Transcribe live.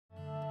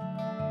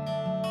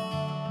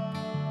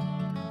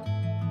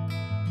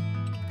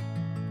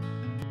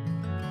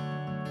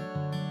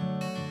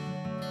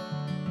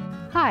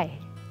Hi,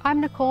 I'm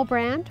Nicole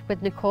Brand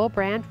with Nicole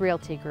Brand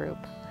Realty Group.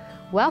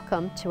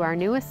 Welcome to our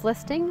newest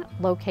listing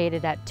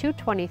located at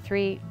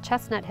 223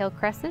 Chestnut Hill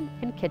Crescent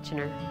in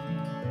Kitchener.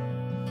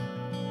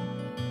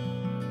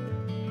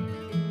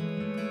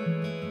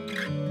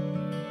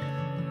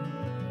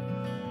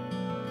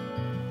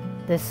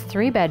 This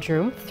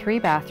 3-bedroom,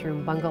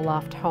 3-bathroom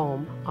bungalow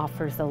home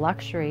offers the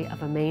luxury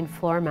of a main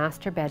floor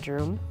master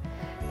bedroom,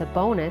 the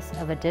bonus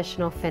of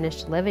additional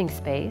finished living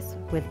space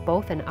with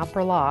both an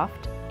upper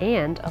loft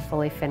and a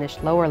fully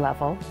finished lower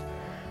level,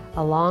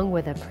 along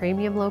with a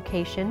premium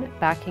location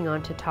backing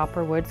onto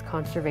Topper Woods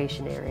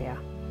Conservation Area.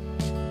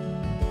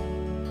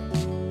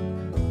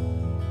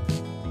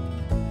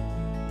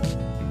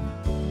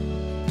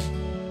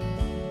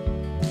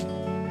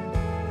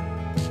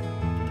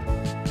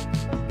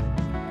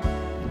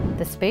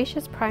 The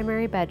spacious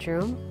primary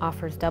bedroom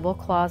offers double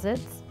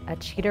closets, a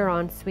cheater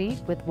ensuite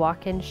with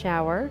walk-in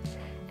shower,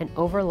 and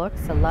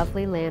overlooks a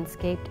lovely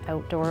landscaped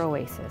outdoor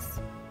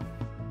oasis.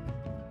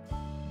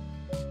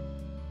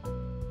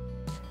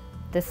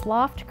 This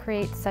loft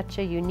creates such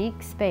a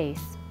unique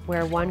space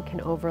where one can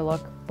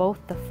overlook both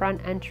the front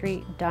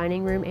entry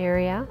dining room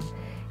area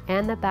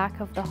and the back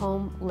of the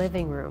home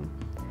living room.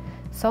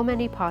 So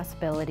many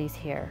possibilities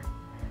here,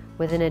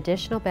 with an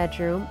additional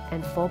bedroom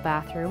and full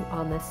bathroom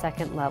on the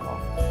second level.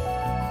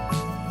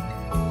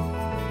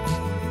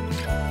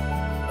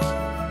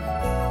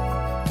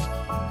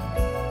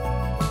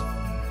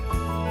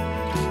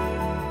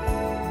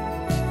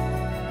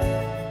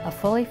 A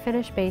fully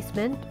finished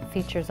basement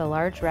features a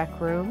large rec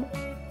room,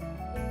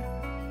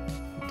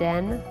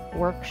 den,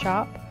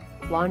 workshop,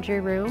 laundry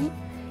room,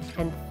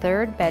 and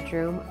 3rd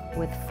bedroom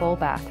with full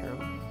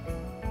bathroom.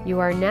 You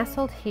are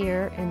nestled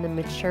here in the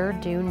mature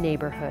dune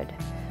neighborhood,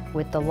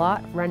 with the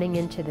lot running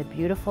into the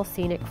beautiful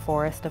scenic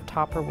forest of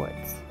Topper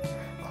Woods,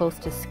 close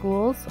to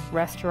schools,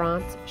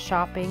 restaurants,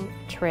 shopping,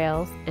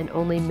 trails, and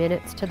only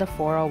minutes to the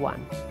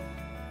 401.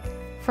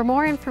 For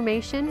more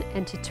information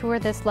and to tour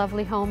this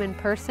lovely home in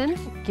person,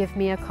 give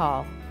me a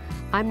call.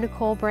 I'm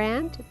Nicole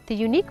Brand, the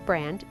unique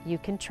brand you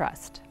can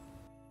trust.